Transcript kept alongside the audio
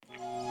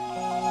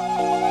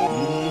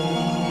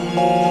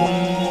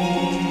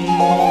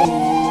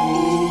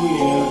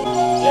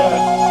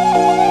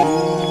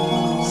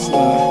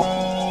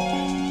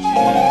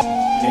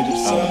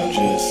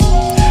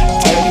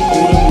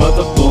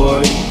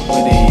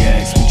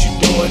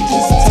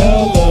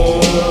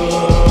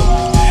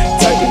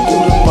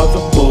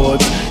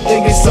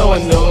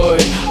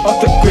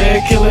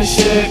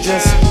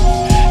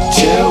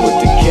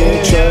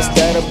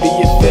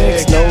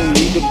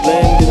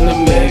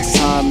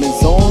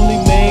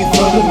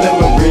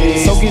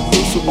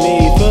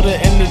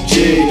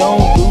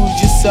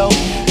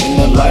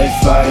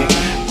fight.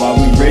 While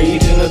we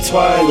rage in the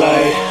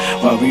twilight.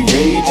 While we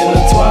rage in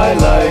the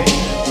twilight.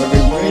 While we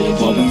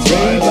rage in the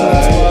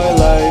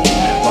twilight.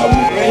 While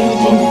we rage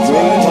in the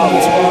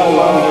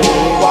twilight.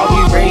 While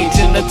we rage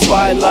in the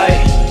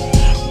twilight.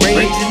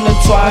 Rage in the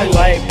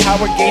twilight.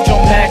 Power gauge on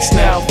max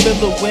now. Feel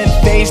the wind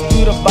phase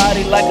through the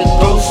body like a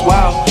ghost.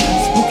 Wow.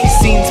 Spooky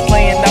scenes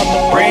playing out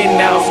the brain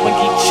now.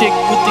 Swinky chick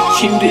with the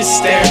cutest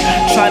stare.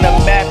 Trying to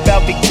map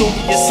out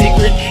Victoria's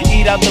Secret.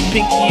 Eat out the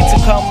pinky to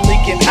come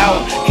leaking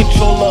out.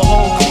 Control the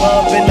whole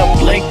club in a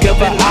blink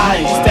of an eye.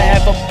 Used to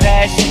have a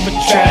passion for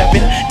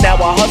trapping. Now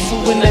I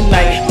hustle in the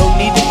night. No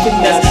need to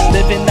finesse.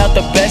 Living out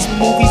the best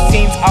movie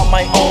scenes out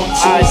my own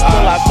eyes.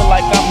 Still I feel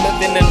like I'm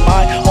living in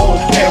my own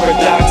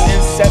paradox.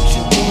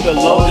 Inception through the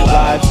low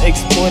lives.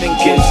 Exploiting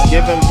gifts.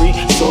 Giving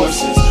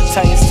resources.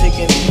 Titans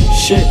taking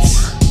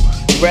shits.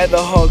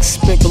 Rather hog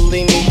spit,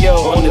 believe me, yo,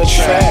 on the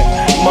track.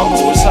 Mum's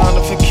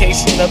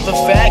personification of the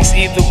facts.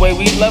 Either way,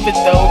 we love it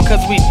though,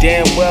 cause we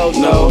damn well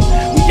know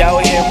we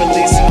out here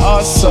releasing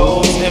our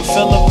souls and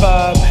feel a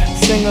vibe.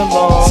 Sing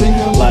along,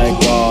 like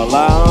all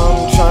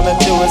I'm trying to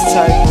do is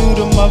type through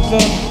the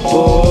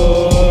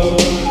motherboard.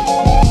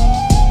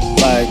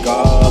 Like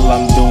all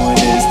I'm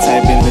doing is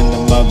typing in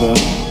the mother.